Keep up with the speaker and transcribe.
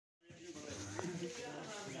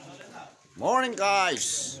Morning,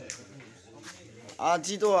 guys.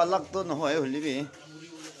 아직도 알락도 너무 흘리비.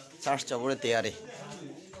 charge 잡으러 대야리.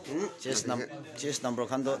 chest number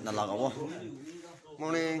칸도 날라가고.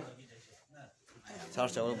 Morning.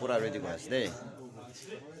 charge 잡으러 보라 ready 거였대.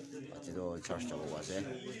 아직도 charge 잡고 와세.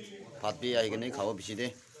 밭비야 이거는 가고 비시대.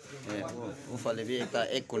 예, 우팔리비 일단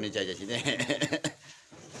액군이 자자시대.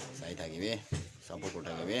 사이타기비 사포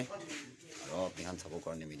골타기비. 빙한 사포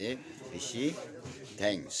거님이데. 비시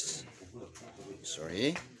thanks.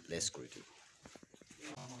 Sorry, less good.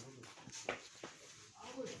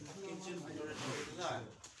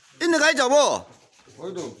 In the guy job.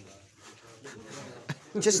 What do?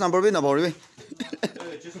 Chest number be number be.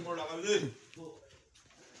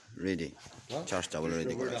 Ready. Charge job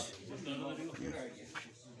ready.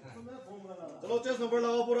 Hello, chest number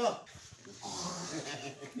laga pura.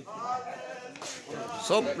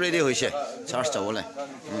 Soap ready hoise. Charge job le.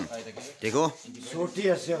 देखो.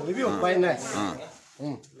 Sorti ase, libi upai na.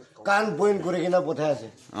 Kan point kore kina botha ase.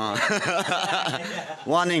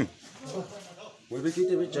 Warning. We be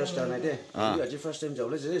kite be just ana de. Aji first time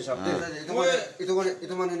jawle je sabte.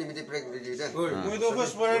 Itu mane nimite break ready de. Moi to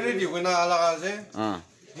first pore ready ko na alaga ase.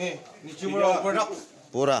 Niche pura upar na.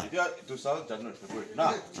 Pura. Tu sal janur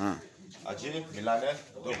na. Aji Milane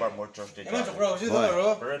दो बार motor stage Ena chopra hosi to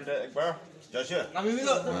ro. Friend एक बार जैसे Nami mi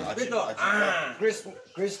to. Abi to.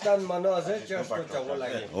 Christian mano ase church to jabo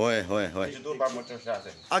lage. होय. दो बार motor से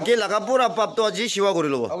आते आगे लगा पूरा पाप तो अजी शिवा करी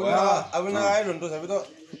लो. Abuna ai lunto sabi to.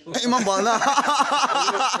 इमान बाला.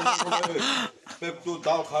 पेप तो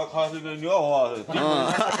दाल खा से नहीं हुआ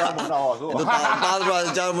चार महीना हुआ तो दाल बाल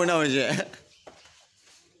चार महीना हो जाए.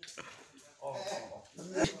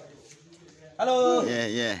 Hello.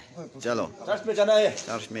 ये चलो. Church में जाना है.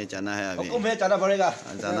 चर्च में जाना है अभी. हमको में जाना पड़ेगा.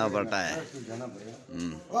 जाना पड़ता है.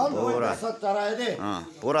 पूरा सब चला है दे.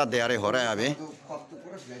 पूरा तैयारी हो रहा है अभी.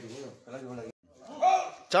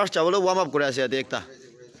 चर्च चावल वार्म अप करे ऐसे देखता.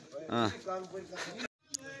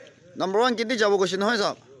 नंबर 1 कितनी जावो क्वेश्चन है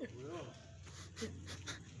साहब.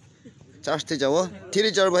 चर्च ते जावो.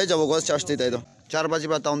 3-4 बजे जावो को चर्च ते दो. 4 बजे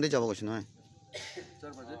बाद टाउन दे जावो क्वेश्चन है.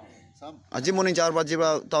 4 बजे. आज मॉर्निंग 4 बजे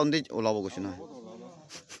बाद टाउन दे ओलावो क्वेश्चन है.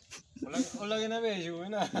 올라가나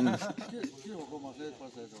배시고나.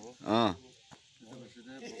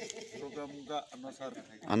 프로그램가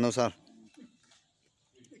안노살.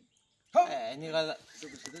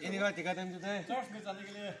 इनका टिकट हम देते हैं चर्च में जाने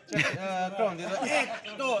के लिए कौन देता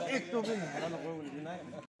एक तो भी नहीं ना कोई नहीं ना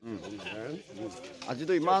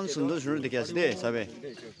아직도 이만 순도 줄을 되게 하시대 사베.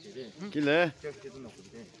 길래.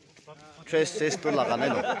 트레스도 나가네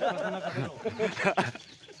너.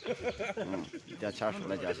 이제 차르스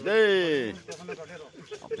올라지 하시대.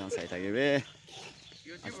 앞장 사이타게 왜.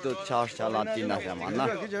 아직도 차르스 잘라티 나자 만나.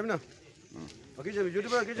 오케이 재미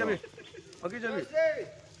유튜브 오케이 재미. 오케이 자.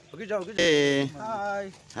 Hey.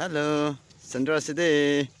 Hi. Hello. Sandra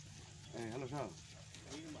Sidi. hello sir.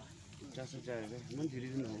 자서 자야 돼. 문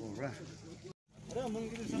들이는 거 봐라.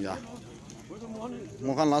 Ya.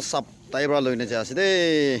 Mukan lasap taibra loine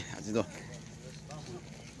jaside. Ajido.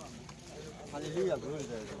 할렐루야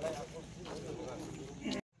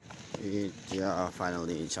Yeah,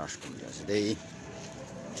 finally charge yesterday.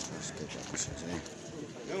 Let's get that message.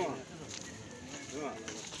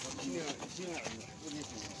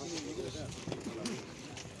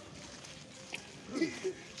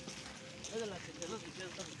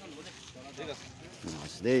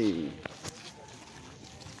 Yesterday.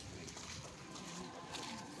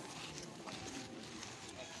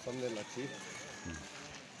 Something like this.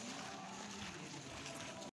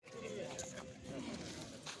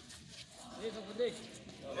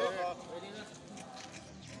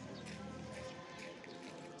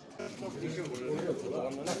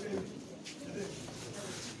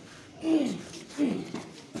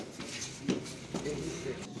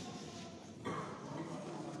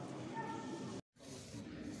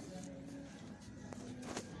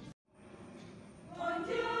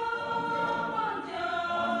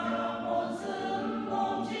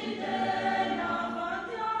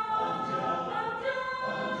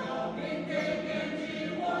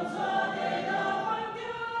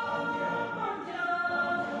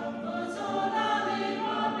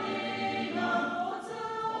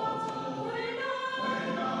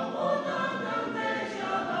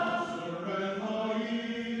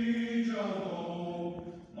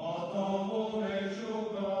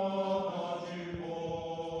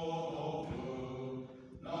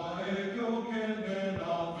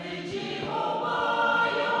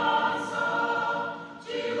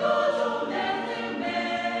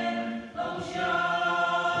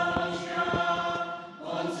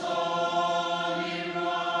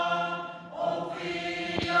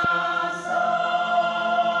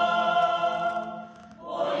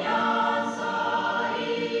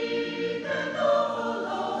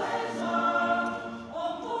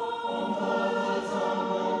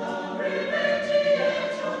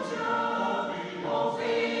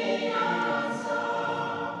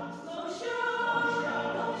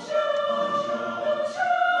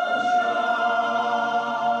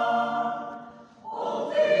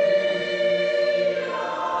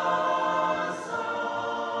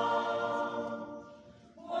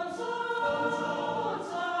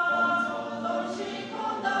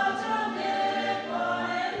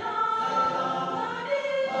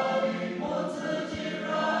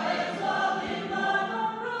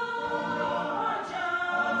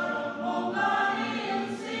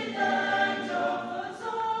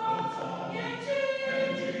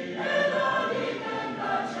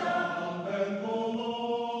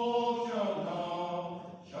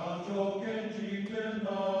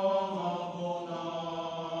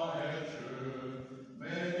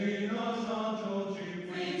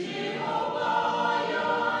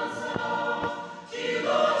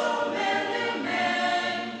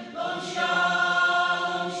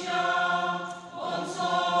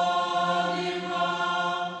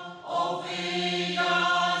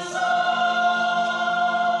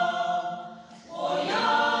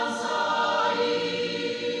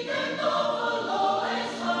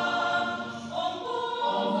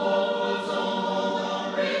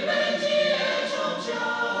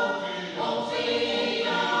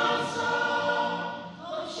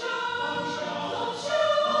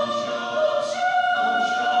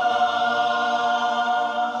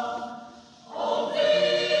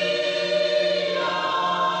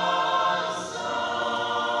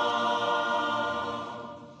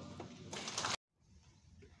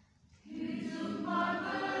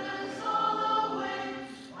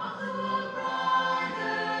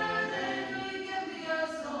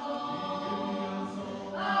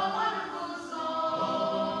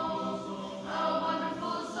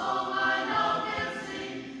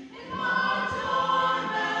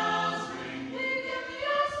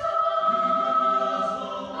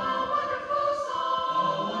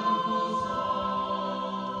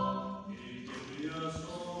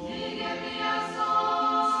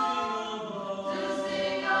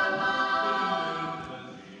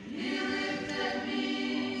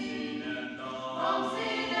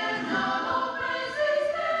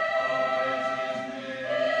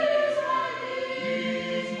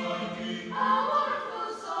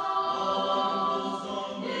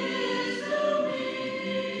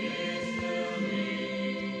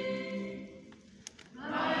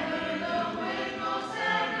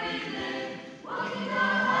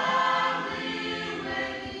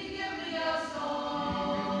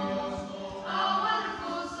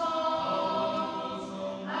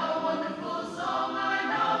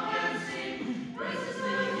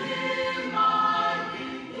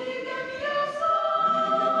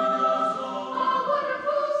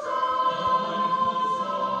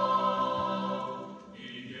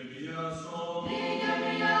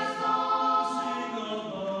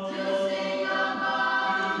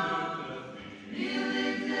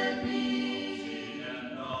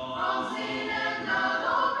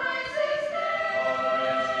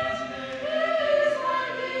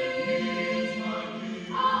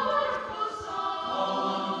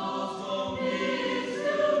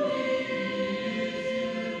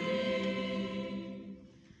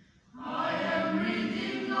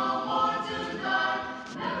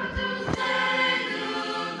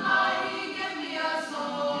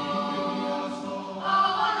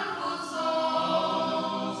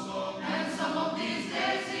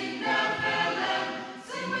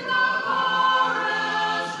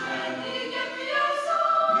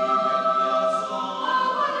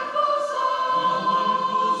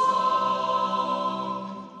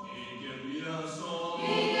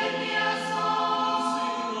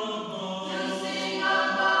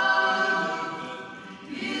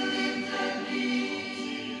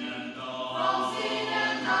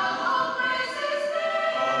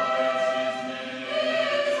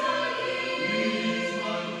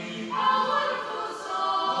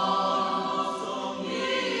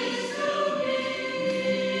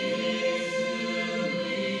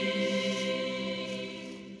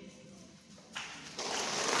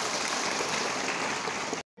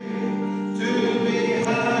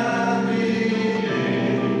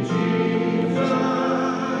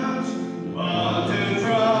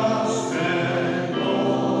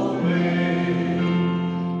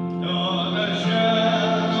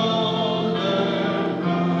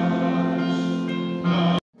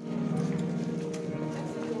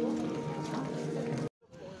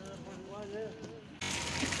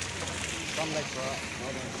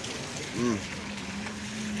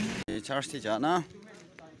 Charge thì na,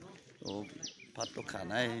 phát tục khả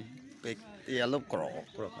này, cái tia lúc cỏ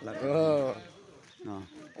là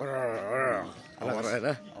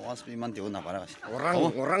awas piman tiun apa ras?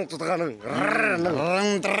 Orang tu tekan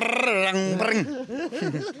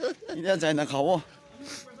ini aja nak kau,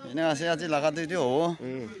 ini asyik aja laga tu dia.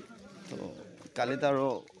 Kali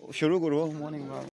taruh, shuru guru morning.